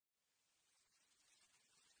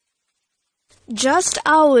Just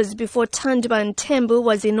hours before Thandwa Ntembu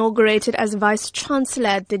was inaugurated as Vice-Chancellor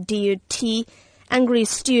at the DUT, angry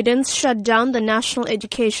students shut down the National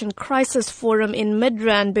Education Crisis Forum in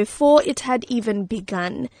Midrand before it had even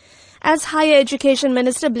begun. As Higher Education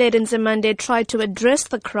Minister Blade Nzimande tried to address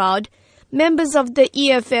the crowd, members of the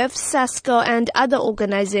EFF, SASCO and other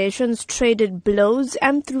organizations traded blows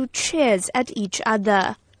and threw chairs at each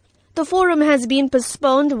other. The forum has been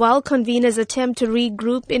postponed while conveners attempt to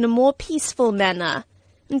regroup in a more peaceful manner.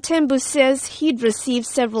 Ntembu says he'd received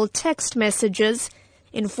several text messages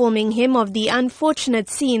informing him of the unfortunate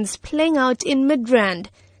scenes playing out in Midrand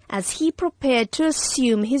as he prepared to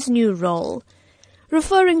assume his new role.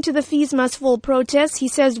 Referring to the Fees Must Fall protest, he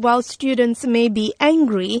says while students may be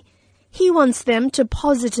angry, he wants them to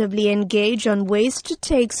positively engage on ways to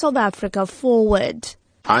take South Africa forward.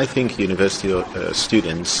 I think university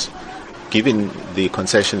students, given the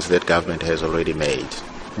concessions that government has already made,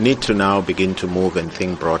 need to now begin to move and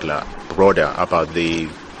think broader about the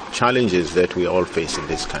challenges that we all face in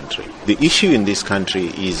this country. The issue in this country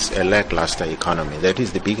is a lackluster economy. That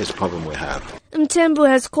is the biggest problem we have. Ntembu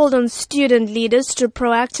has called on student leaders to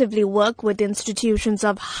proactively work with institutions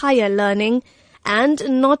of higher learning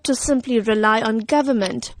and not to simply rely on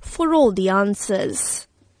government for all the answers.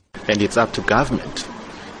 And it's up to government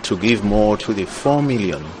to give more to the 4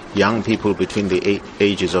 million young people between the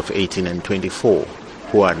ages of 18 and 24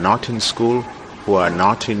 who are not in school, who are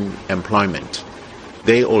not in employment.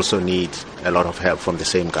 They also need a lot of help from the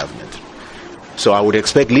same government. So I would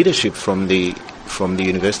expect leadership from the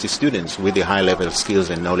university students with the high-level skills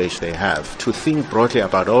and knowledge they have to think broadly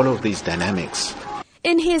about all of these dynamics.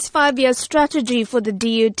 In his 5-year strategy for the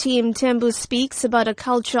DUT, Ntembu speaks about a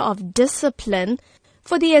culture of discipline.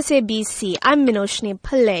 For the SABC, I'm Minoshni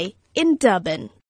Pillay in Durban.